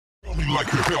me like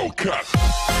a Hellcat.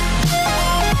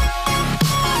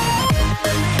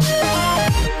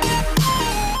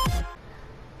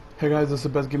 Hey guys, this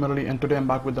is Best Gamer Ali, and today I'm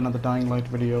back with another Dying Light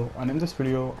video. And in this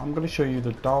video I'm going to show you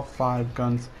the top 5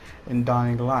 guns in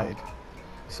Dying Light.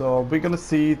 So we're going to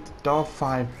see the top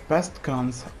 5 best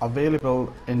guns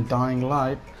available in Dying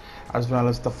Light, as well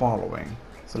as the following.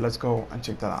 So let's go and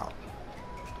check that out.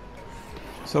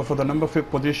 So for the number 5th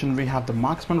position we have the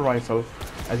Marksman Rifle.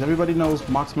 As everybody knows,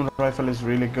 Marksman Rifle is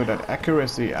really good at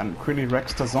accuracy and really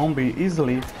wrecks the zombie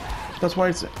easily. That's why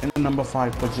it's in the number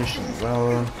 5 position.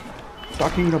 Well,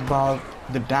 talking about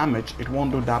the damage, it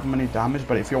won't do that many damage,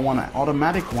 but if you want an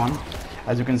automatic one,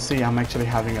 as you can see I'm actually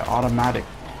having an automatic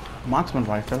Marksman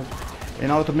Rifle.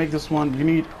 In order to make this one, you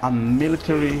need a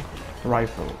military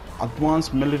rifle,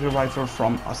 advanced military rifle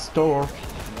from a store,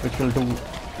 which will do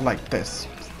like this.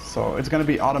 So it's going to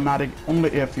be automatic only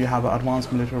if you have an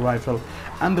advanced military rifle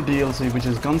and the DLC, which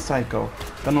is Gun Psycho.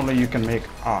 Then only you can make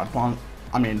a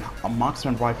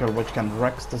marksman rifle which can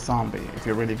wreck the zombie. If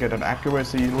you're really good at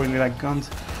accuracy, you really like guns,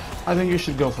 I think you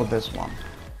should go for this one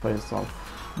for yourself.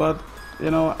 But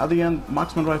you know, at the end,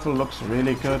 marksman rifle looks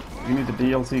really good. You need the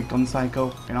DLC Gun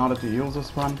Psycho in order to use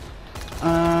this one,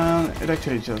 and it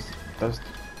actually does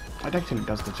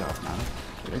the job, man.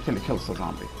 It actually kills the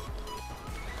zombie.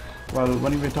 Well,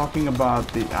 when we're talking about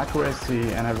the accuracy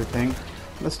and everything,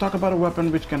 let's talk about a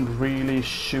weapon which can really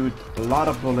shoot a lot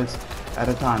of bullets at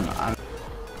a time. And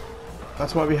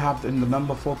that's why we have in the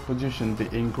number 4th position the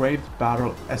Engraved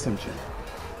Barrel SMG.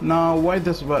 Now, why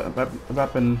this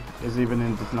weapon is even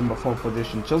in the number 4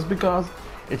 position? Just because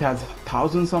it has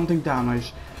 1000 something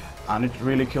damage and it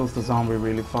really kills the zombie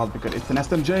really fast because it's an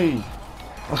SMG.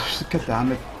 Oh, god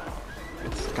damn it.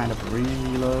 It's kind of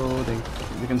reloading.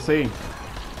 You can see.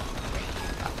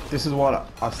 This is what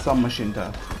a submachine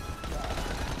does.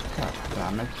 God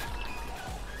damn it.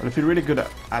 But if you're really good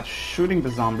at shooting the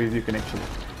zombies, you can actually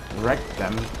wreck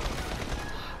them.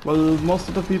 Well, most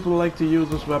of the people like to use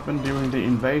this weapon during the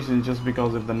invasion just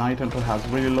because if the Night Hunter has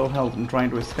really low health and trying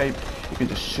to escape, you can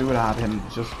just shoot at him.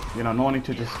 Just, you know, no need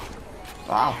to just...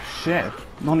 Oh, shit.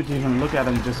 No need to even look at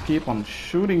him, just keep on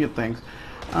shooting at things.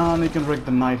 And you can wreck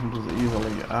the Night Hunters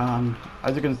easily.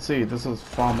 As you can see, this is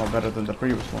far more better than the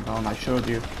previous one, and I showed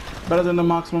you. Better than the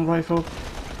Marksman Rifle.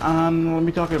 And let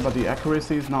me talk about the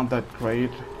accuracy, is not that great,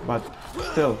 but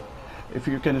still, if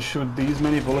you can shoot these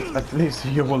many bullets, at least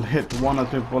you will hit 1 or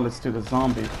 2 bullets to the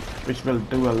zombie, which will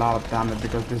do a lot of damage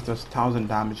because this does 1000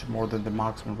 damage more than the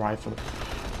Marksman Rifle.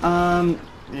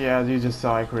 Yeah, you just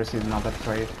saw accuracy is not that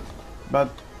great, but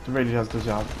it really does the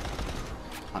job.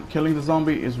 And killing the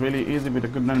zombie is really easy with a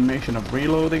good animation of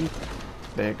reloading.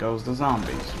 There goes the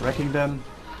zombies, wrecking them.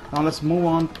 Now let's move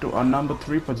on to our number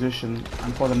 3 position,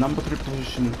 and for the number 3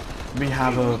 position we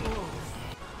have a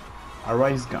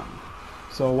Rise gun.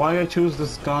 So why I choose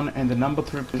this gun in the number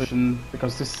 3 position?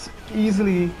 Because this is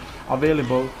easily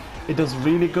available. It does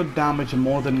really good damage,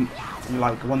 more than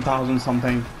like 1000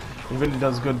 something. It really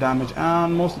does good damage,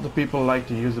 and most of the people like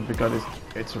to use it because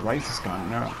it's a Rise's gun,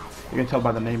 you know? You can tell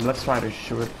by the name. Let's try to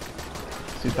shoot it.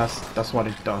 See, that's what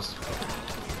it does.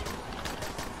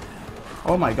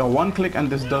 Oh my god, 1 click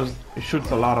and it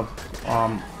shoots a lot of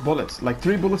bullets, like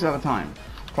 3 bullets at a time.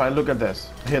 Try look at this.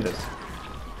 Hear this.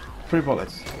 3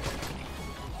 bullets.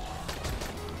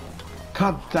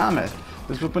 God damn it.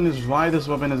 This weapon is why this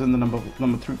weapon is in the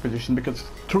number 3 position, because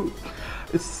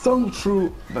it's so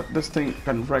true that this thing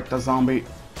can wreck the zombie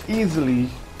easily.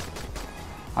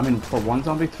 I mean, for 1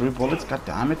 zombie, 3 bullets, god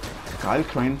damn it. Kyle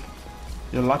Crane,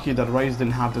 you're lucky that Rise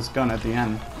didn't have this gun at the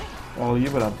end. Well,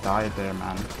 you would have died there,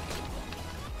 man.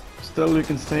 Still, you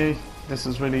can say this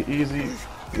is really easy.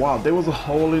 Wow, there was a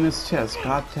hole in his chest,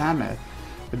 god damn it.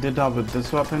 We did that with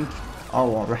this weapon.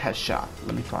 Oh, a headshot.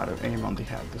 Let me try to aim on the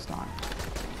head this time.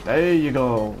 There you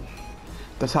go.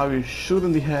 That's how you shoot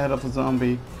in the head of a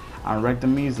zombie and wreck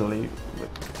them easily.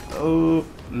 Oh,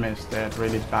 missed it.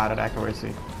 Really bad at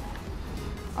accuracy.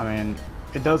 I mean,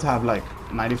 it does have like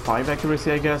 95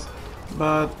 accuracy, I guess,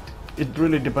 but it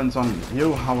really depends on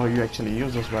you, how you actually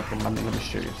use this weapon. Let me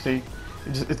show you. See,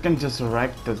 it can just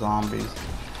wreck the zombies.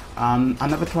 I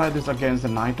never tried this against the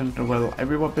Night Hunter. Well,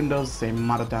 every weapon does same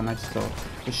amount of damage, so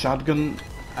the shotgun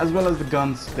as well as the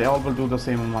guns, they all will do the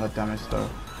same amount of damage, so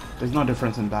there's no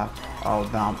difference in that. Oh,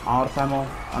 now I'm out of ammo,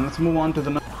 and let's move on to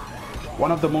the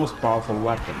one of the most powerful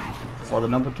weapons. For the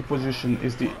number 2 position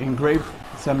is the Engraved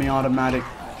Semi-Automatic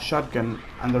Shotgun,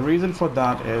 and the reason for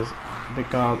that is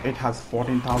because it has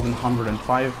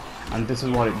 14,105, and this is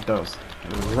what it does.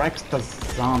 It wrecks the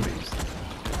zombies.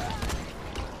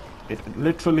 It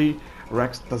literally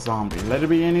wrecks the zombie. Let it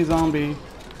be any zombie,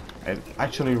 it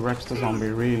actually wrecks the zombie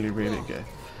really, really good.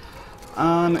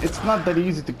 and it's not that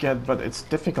easy to get, but it's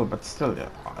difficult. But still, yeah.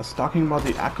 Talking about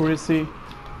the accuracy,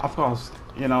 of course,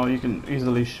 you know, you can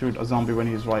easily shoot a zombie when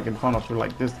he's right in front of you,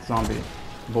 like this zombie.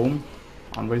 Boom.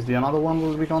 And where's the another one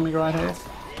will be coming right here?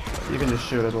 You can just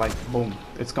shoot it like boom,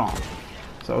 it's gone.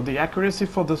 So the accuracy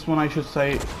for this one, I should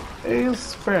say,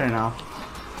 is fair enough.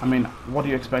 I mean, what do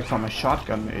you expect from a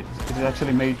shotgun? It's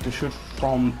actually made to shoot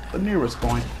from the nearest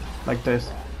point, like this.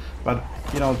 But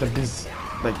you know,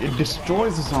 like it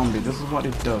destroys the zombie. This is what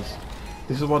it does.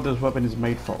 This is what this weapon is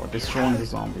made for, destroying the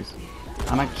zombies.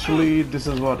 And actually, this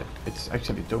is what it's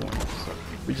actually doing. So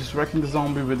we're just wrecking the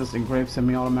zombie with this engraved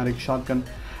semi-automatic shotgun.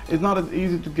 It's not as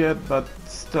easy to get, but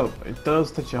still, it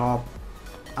does the job.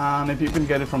 And if you can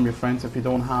get it from your friends, if you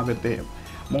don't have it,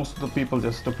 most of the people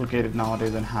just duplicate it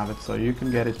nowadays and have it, so you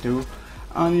can get it too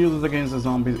and use it against the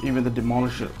zombies. Even the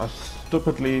demolisher are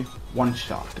stupidly one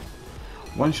shot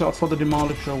for the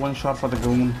demolisher, one shot for the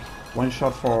goon, one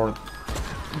shot for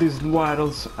these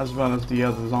vitals as well as the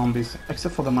other zombies,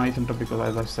 except for the night hunter, because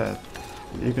as I said,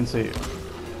 you can see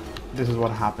this is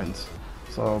what happens.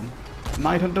 So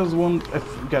night hunters won't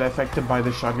get affected by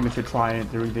the shotgun if you try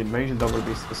it during the invasion. That would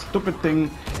be a stupid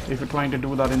thing if you're trying to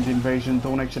do that in the invasion.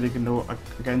 Don't actually can do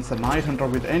against the night hunter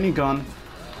with any gun.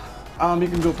 You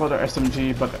can go for the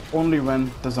SMG, but only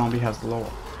when the zombie has low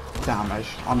damage,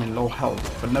 I mean low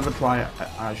health. But never try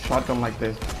a shotgun like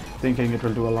this thinking it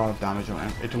will do a lot of damage,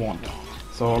 and it won't.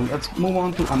 So let's move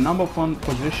on to a number 1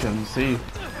 position. See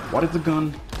what is the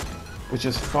gun which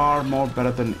is far more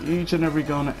better than each and every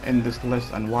gun in this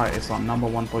list, and why it's on number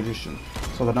 1 position.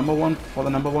 So the number 1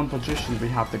 position, we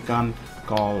have the gun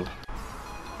called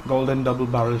Golden Double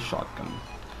Barrel Shotgun.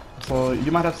 So you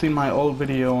might have seen my old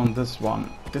video on this one.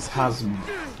 This has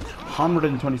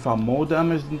 125 more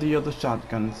damage than the other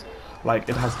shotguns. Like,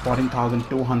 it has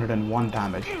 14,201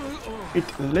 damage.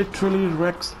 It literally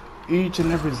wrecks each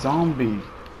and every zombie.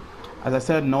 As I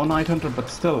said, no night hunter, but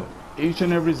still, each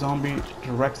and every zombie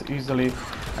wrecks easily.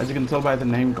 As you can tell by the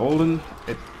name Golden,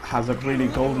 it has a really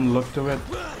golden look to it.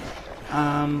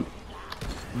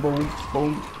 Boom,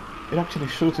 boom. It actually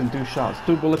shoots in 2 shots,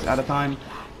 2 bullets at a time.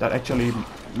 That actually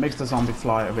makes the zombie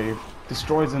fly away,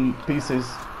 destroys in pieces.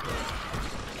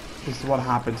 This is what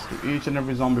happens to each and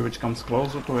every zombie which comes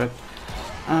closer to it.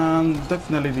 And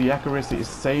definitely the accuracy is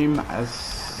same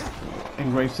as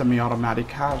engraved semi-automatic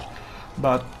has,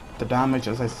 but the damage,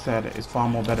 as I said, is far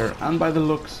more better. And by the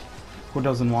looks, who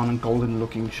doesn't want a golden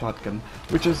looking shotgun,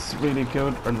 which is really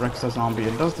good and wrecks a zombie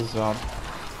and does this job.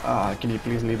 Can you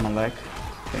please leave my leg?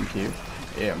 Thank you.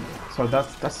 Yeah, so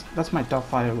that's my top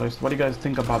 5 list. What do you guys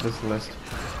think about this list?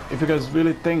 If you guys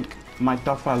really think my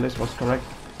top 5 list was correct,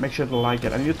 make sure to like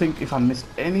it. And you think if I missed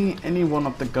any one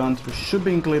of the guns which should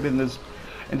be included in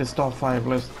this top 5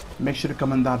 list, make sure to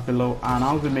comment that below, and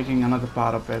I'll be making another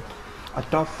part of it, a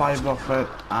top 5 of it.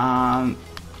 And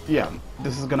yeah,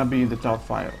 this is gonna be the top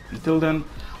 5. Until then,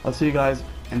 I'll see you guys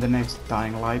in the next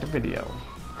Dying Light video.